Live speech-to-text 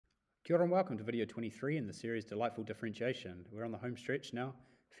Kia ora and welcome to video 23 in the series Delightful Differentiation. We're on the home stretch now,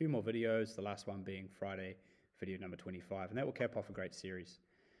 a few more videos, the last one being Friday, video number 25, and that will cap off a great series.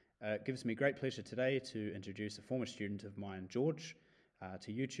 It gives me great pleasure today to introduce a former student of mine, George,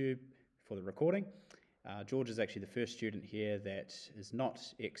 to YouTube for the recording. George is actually the first student here that is not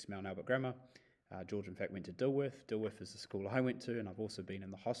ex-Mount Albert Grammar. George in fact went to Dilworth. Dilworth is the school I went to, and I've also been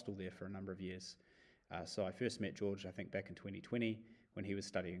in the hostel there for a number of years. So I first met George, I think, back in 2020 when he was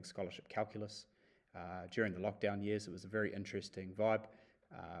studying scholarship calculus. During the lockdown years, it was a very interesting vibe.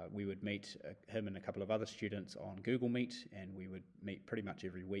 We would meet him and a couple of other students on Google Meet, and we would meet pretty much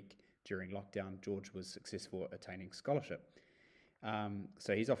every week during lockdown. George was successful at attaining scholarship.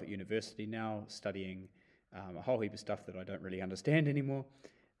 So he's off at university now, studying a whole heap of stuff that I don't really understand anymore,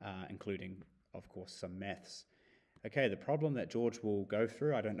 including, of course, some maths. Okay, the problem that George will go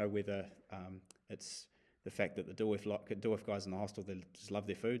through, I don't know whether it's the fact that the Dilworth guys in the hostel, they just love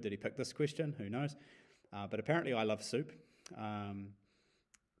their food, that he picked this question, who knows. But apparently I love soup.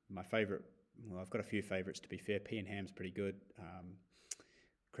 My favourite, well, I've got a few favourites to be fair. Pea and ham's pretty good.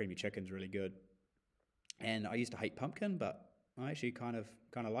 Creamy chicken's really good. And I used to hate pumpkin, but I actually kind of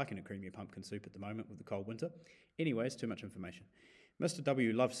liking a creamy pumpkin soup at the moment with the cold winter. Anyways, too much information. Mr.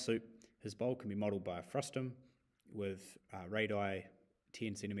 W loves soup. His bowl can be modelled by a frustum with radii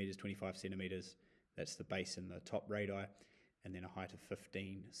 10 centimetres, 25 centimetres. That's the base and the top radii, and then a height of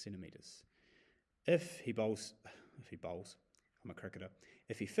 15 centimetres. If he fills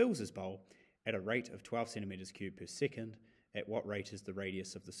his bowl at a rate of 12 centimetres cubed per second, at what rate is the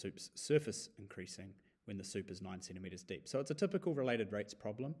radius of the soup's surface increasing when the soup is 9 centimetres deep? So it's a typical related rates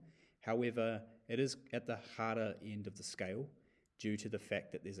problem. However, it is at the harder end of the scale due to the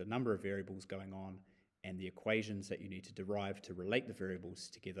fact that there's a number of variables going on, and the equations that you need to derive to relate the variables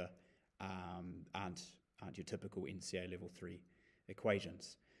together aren't your typical NCA level 3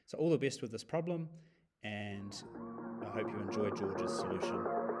 equations. So all the best with this problem, and I hope you enjoy George's solution.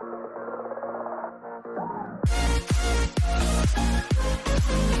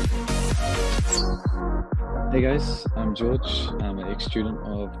 Hey guys, I'm George. I'm an ex-student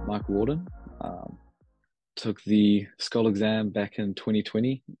of Michael Warden. Took the Schol exam back in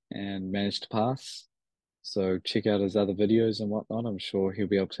 2020 and managed to pass. So check out his other videos and whatnot. I'm sure he'll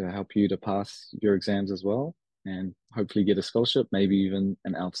be able to help you to pass your exams as well, and hopefully get a scholarship, maybe even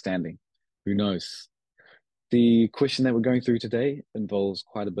an outstanding. Who knows? The question that we're going through today involves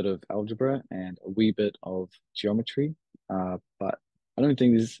quite a bit of algebra and a wee bit of geometry, but I don't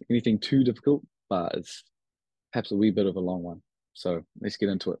think there's anything too difficult, but it's perhaps a wee bit of a long one. So let's get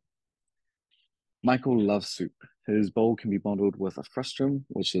into it. Michael loves soup. His bowl can be modelled with a frustum,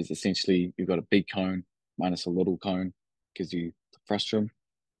 which is essentially you've got a big cone minus a little cone, gives you the frustum.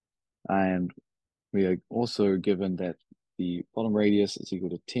 And we are also given that the bottom radius is equal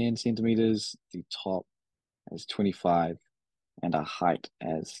to 10 centimeters, the top as 25, and our height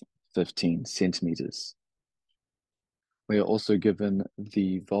as 15 centimeters. We are also given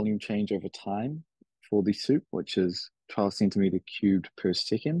the volume change over time for the soup, which is 12 centimeter cubed per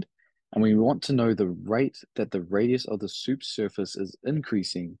second. And we want to know the rate that the radius of the soup surface is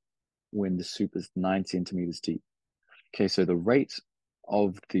increasing when the soup is 9 centimeters deep. Okay, so the rate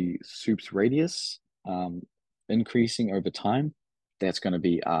of the soup's radius increasing over time, that's going to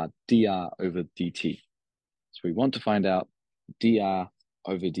be our dr over dt. So we want to find out dr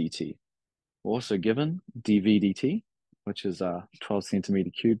over dt. We're also given dv dt, which is 12 centimeter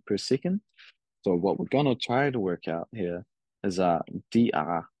cubed per second. So what we're going to try to work out here is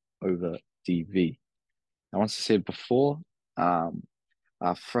dr over dv. Now, once I said before,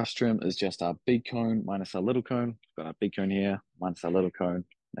 our frustum is just our big cone minus our little cone. We've got our big cone here minus our little cone.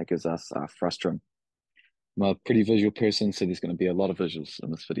 That gives us our frustum. I'm a pretty visual person, so there's going to be a lot of visuals in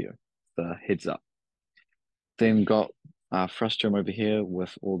this video. So heads up. Then got our frustum over here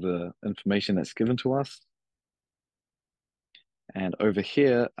with all the information that's given to us. And over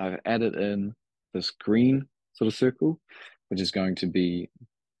here, I've added in this green sort of circle, which is going to be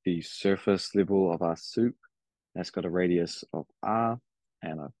the surface level of our soup. That's got a radius of r,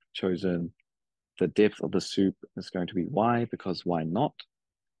 and I've chosen the depth of the soup is going to be y, because why not?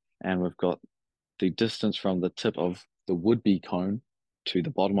 And we've got the distance from the tip of the would-be cone to the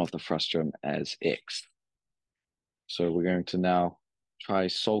bottom of the frustum as x. So we're going to now try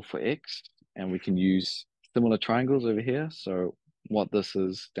solve for x, and we can use similar triangles over here. So what this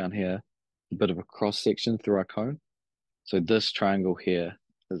is down here, a bit of a cross section through our cone. So this triangle here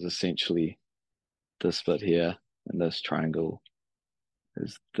is essentially this bit here, and this triangle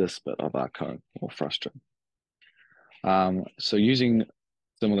is this bit of our cone or frustum. So using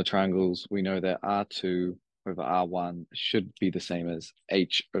similar triangles, we know that R2 over R1 should be the same as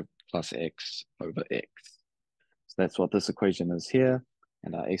H plus x over x. So that's what this equation is here.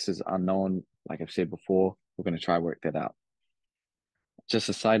 And our x is unknown. Like I've said before, we're going to try work that out. Just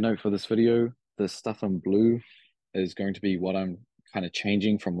a side note for this video, the stuff in blue is going to be what I'm kind of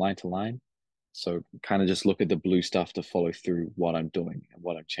changing from line to line. So kind of just look at the blue stuff to follow through what I'm doing and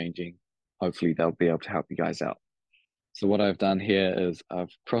what I'm changing. Hopefully they'll be able to help you guys out. So what I've done here is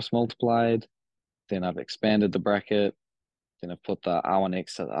I've cross multiplied, then I've expanded the bracket, then I've put the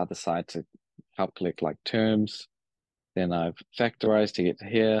R1x to the other side to calculate like terms. Then I've factorized to get to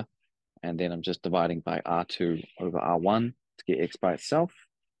here, and then I'm just dividing by R2 over R1 to get x by itself.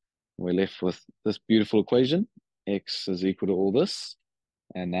 We're left with this beautiful equation. X is equal to all this.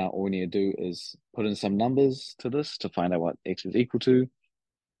 And now all we need to do is put in some numbers to this to find out what x is equal to.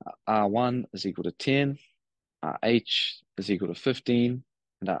 R1 is equal to 10, RH is equal to 15,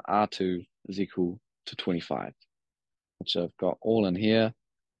 and our R2 is equal to 25, which I've got all in here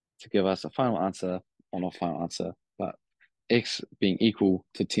to give us a final answer, or not final answer, but x being equal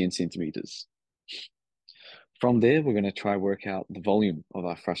to 10 centimeters. From there, we're going to try work out the volume of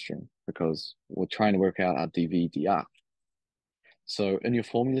our frustrum because we're trying to work out our dV/dr. So in your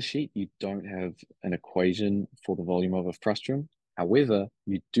formula sheet, you don't have an equation for the volume of a frustrum. However,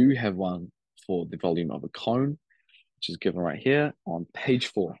 you do have one for the volume of a cone, which is given right here on page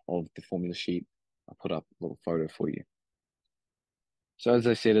 4 of the formula sheet. I'll put up a little photo for you. So as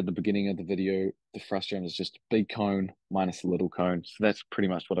I said at the beginning of the video, the frustrum is just a big cone minus a little cone. So that's pretty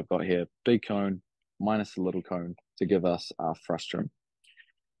much what I've got here. Big cone minus a little cone to give us our frustrum.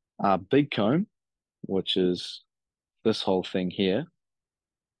 Our big cone, which is this whole thing here,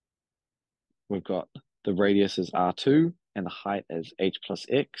 we've got the radius is R2 and the height is h plus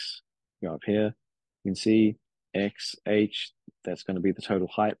x. Go up here, you can see x, h, that's going to be the total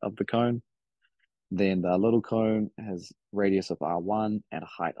height of the cone. Then the little cone has radius of R1 and a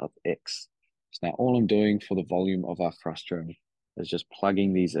height of x. So now all I'm doing for the volume of our frustrum is just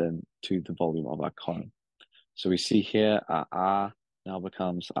plugging these in to the volume of our cone. So we see here our R now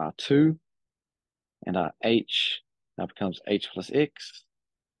becomes R2 and our H now becomes H plus X.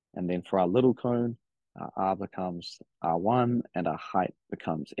 And then for our little cone, our R becomes R1 and our height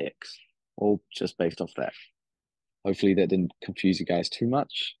becomes X, all just based off that. Hopefully that didn't confuse you guys too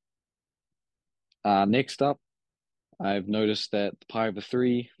much. Next up, I've noticed that pi over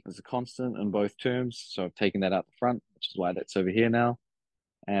 3 is a constant in both terms, so I've taken that out the front, which is why that's over here now.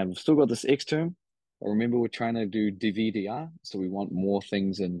 And we've still got this x term, but remember we're trying to do dV/dr, so we want more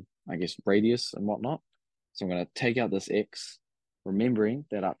things in, I guess, radius and whatnot. So I'm going to take out this x, remembering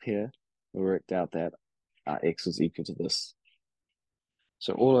that up here, we worked out that our x is equal to this.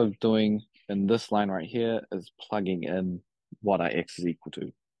 So all I'm doing in this line right here is plugging in what our x is equal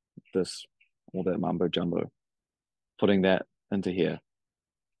to, this, all that mumbo jumbo, putting that into here.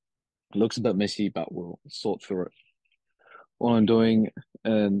 It looks a bit messy, but we'll sort through it. All I'm doing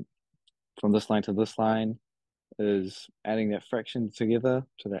from this line to this line is adding that fraction together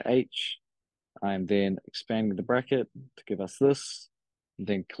to the h. I'm then expanding the bracket to give us this, and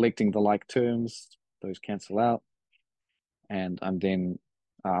then collecting the like terms, those cancel out. And I'm then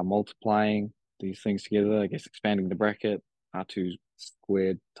multiplying these things together, I guess expanding the bracket, R2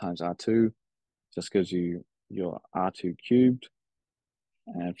 squared times R2, just gives you your R2 cubed.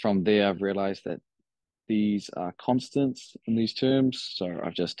 And from there, I've realized that these are constants in these terms, so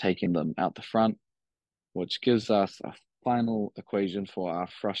I've just taken them out the front, which gives us a final equation for our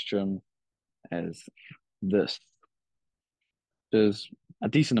frustrum as this. There's a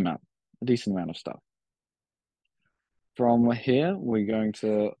decent amount of stuff. From here, we're going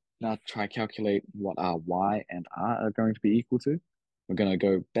to now try calculate what our y and r are going to be equal to. We're going to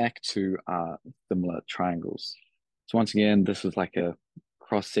go back to our similar triangles. So once again, this is like a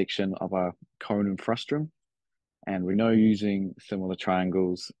cross-section of our cone and frustrum. And we know using similar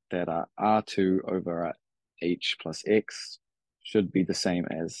triangles that our R2 over our H plus X should be the same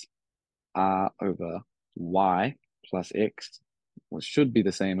as R over Y plus X, which should be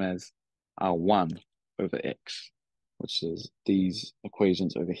the same as R1 over X, which is these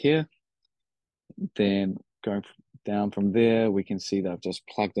equations over here. Then going down from there, we can see that I've just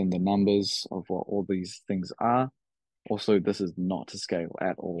plugged in the numbers of what all these things are. Also, this is not to scale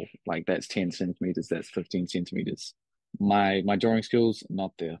at all. Like that's 10 centimeters, that's 15 centimeters. My drawing skills,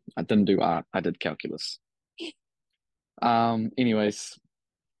 not there. I didn't do art, I did calculus. Anyways,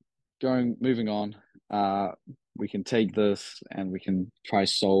 moving on, we can take this and we can try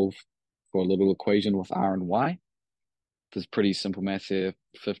solve for a little equation with R and Y. This is pretty simple math here.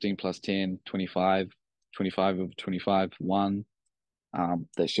 15 plus 10, 25, 25 over 25, 1.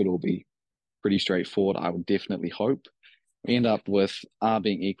 That should all be pretty straightforward, I would definitely hope. we end up with r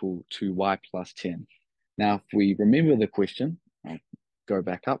being equal to y plus 10. Now, if we remember the question, I'll go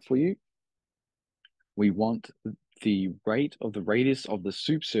back up for you. We want the rate of the radius of the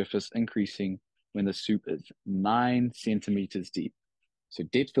soup surface increasing when the soup is 9 centimeters deep. So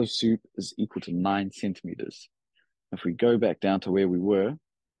depth of soup is equal to 9 centimeters. If we go back down to where we were,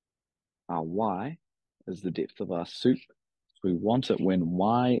 our y is the depth of our soup. So we want it when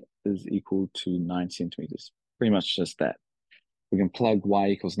y is equal to 9 centimeters. Pretty much just that. We can plug y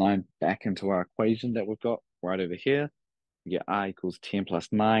equals 9 back into our equation that we've got right over here. We get r equals 10 plus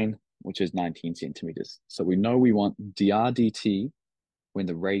 9, which is 19 centimeters. So we know we want dr dt when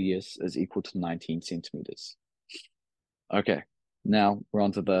the radius is equal to 19 centimeters. Okay, now we're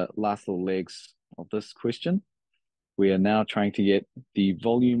on to the last little legs of this question. We are now trying to get the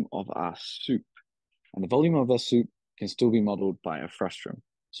volume of our soup. And the volume of our soup can still be modeled by a frustum.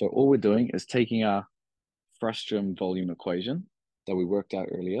 So all we're doing is taking our frustum volume equation that we worked out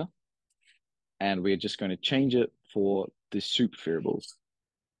earlier, and we're just going to change it for the soup variables.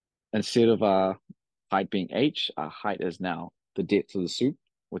 Instead of our height being h, our height is now the depth of the soup,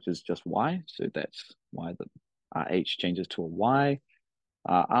 which is just y. So that's why our h changes to a y.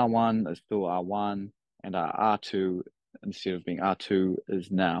 Our r1 is still r1, and our r2, instead of being r2,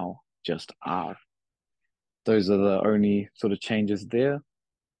 is now just r. Those are the only sort of changes there.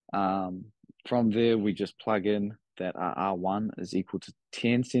 From there, we just plug in that our r1 is equal to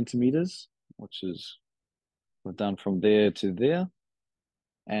 10 centimeters, which is we've done from there to there.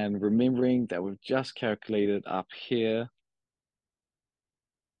 And remembering that we've just calculated up here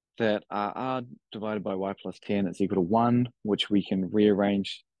that our r divided by y plus 10 is equal to 1, which we can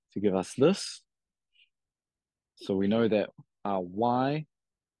rearrange to give us this. So we know that our y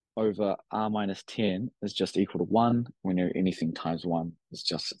over r minus 10 is just equal to 1. We know anything times 1 is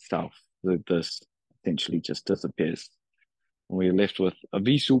just itself. So this essentially just disappears. And we're left with a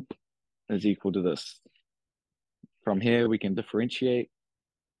v soup is equal to this. From here, we can differentiate,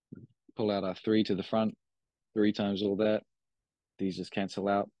 pull out our 3 to the front, 3 times all that. These just cancel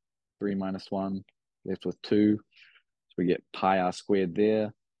out. 3 minus 1, left with 2. So we get pi r squared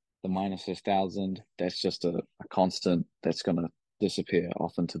there. The minus 1,000, that's just a constant that's going to disappear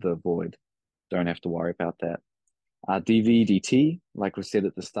off into the void. Don't have to worry about that. Our dv dt, like we said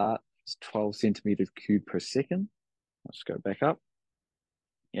at the start, is 12 centimeters cubed per second. Let's go back up.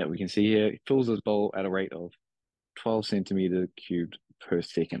 Yeah, we can see here, it fills this bowl at a rate of 12 centimeters cubed per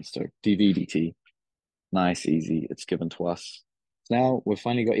second. So dv dt, nice, easy, it's given to us. So now we've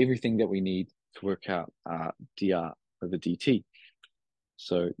finally got everything that we need to work out dr over dt.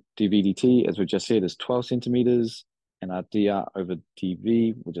 So dv dt, as we just said, is 12 centimeters, and our dr over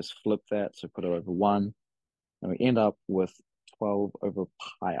dv, we'll just flip that, so put it over 1, and we end up with 12 over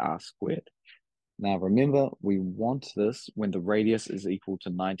pi r squared. Now remember, we want this when the radius is equal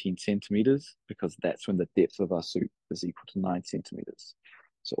to 19 centimeters, because that's when the depth of our soup is equal to 9 centimeters.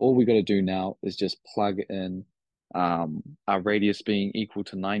 So all we got to do now is just plug in our radius being equal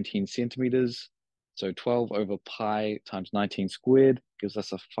to 19 centimeters. So 12 over pi times 19 squared gives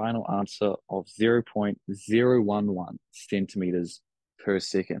us a final answer of 0.011 centimeters per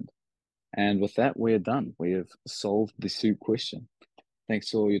second. And with that, we're done. We have solved the soup question. Thanks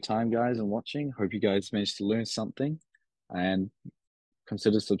for all your time, guys, and watching. Hope you guys managed to learn something, and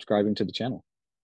consider subscribing to the channel.